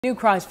New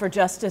cries for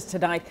justice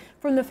tonight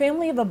from the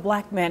family of a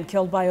black man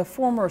killed by a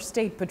former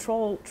state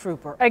patrol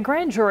trooper. A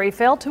grand jury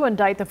failed to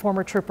indict the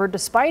former trooper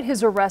despite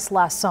his arrest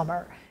last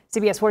summer.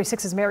 CBS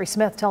 46's Mary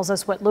Smith tells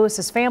us what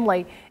Lewis's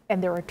family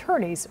and their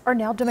attorneys are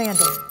now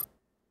demanding.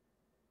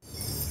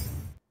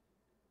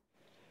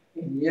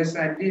 Yes,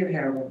 I did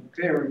have a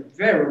very,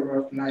 very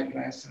rough night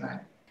last night.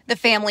 The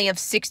family of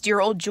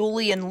 60-year-old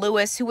Julian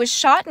Lewis, who was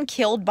shot and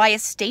killed by a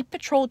state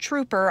patrol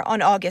trooper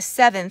on August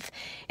 7th,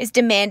 is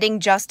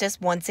demanding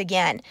justice once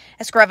again.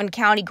 A Screven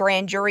County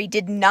grand jury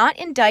did not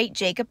indict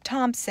Jacob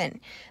Thompson.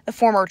 The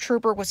former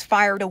trooper was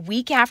fired a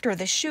week after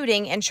the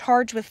shooting and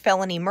charged with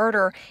felony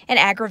murder and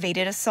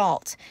aggravated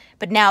assault.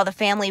 But now the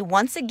family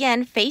once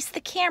again faced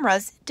the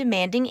cameras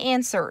demanding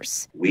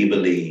answers. We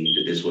believe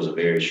that this was a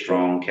very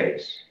strong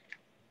case.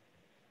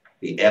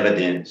 The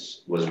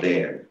evidence was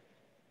there.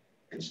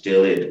 And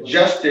still is.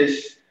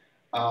 Justice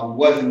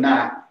was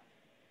not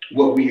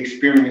what we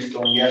experienced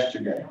on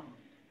yesterday.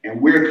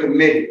 And we're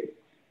committed.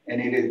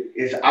 And it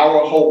is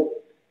our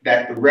hope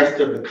that the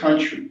rest of the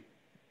country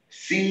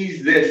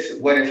sees this,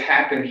 what has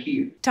happened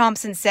here.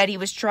 Thompson said he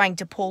was trying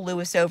to pull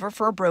Lewis over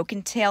for a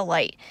broken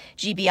taillight.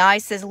 GBI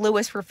says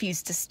Lewis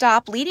refused to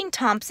stop, leading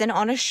Thompson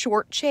on a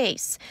short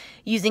chase.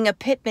 Using a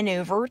pit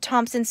maneuver,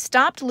 Thompson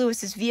stopped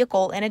Lewis's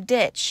vehicle in a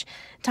ditch.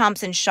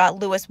 Thompson shot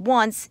Lewis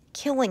once,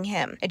 killing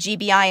him. A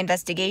GBI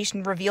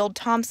investigation revealed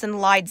Thompson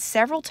lied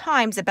several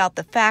times about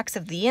the facts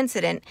of the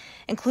incident,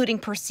 including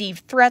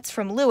perceived threats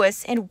from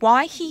Lewis and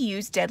why he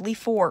used deadly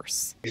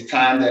force. It's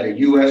time that a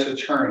U.S.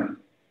 attorney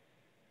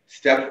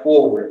step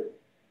forward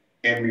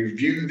and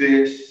review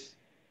this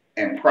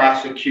and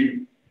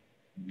prosecute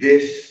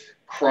this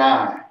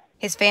crime.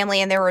 His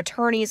family and their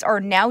attorneys are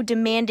now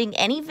demanding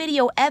any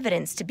video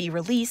evidence to be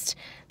released,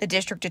 the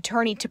district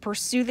attorney to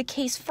pursue the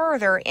case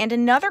further, and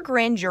another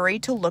grand jury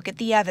to look at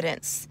the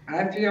evidence.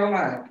 I feel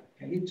like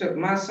he took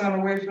my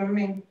son away from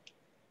me.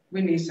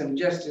 We need some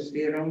justice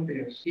there on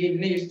this. He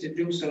needs to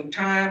do some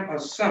time or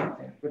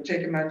something for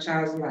taking my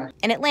child's life.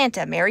 In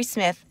Atlanta, Mary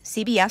Smith,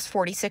 CBS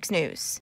 46 News.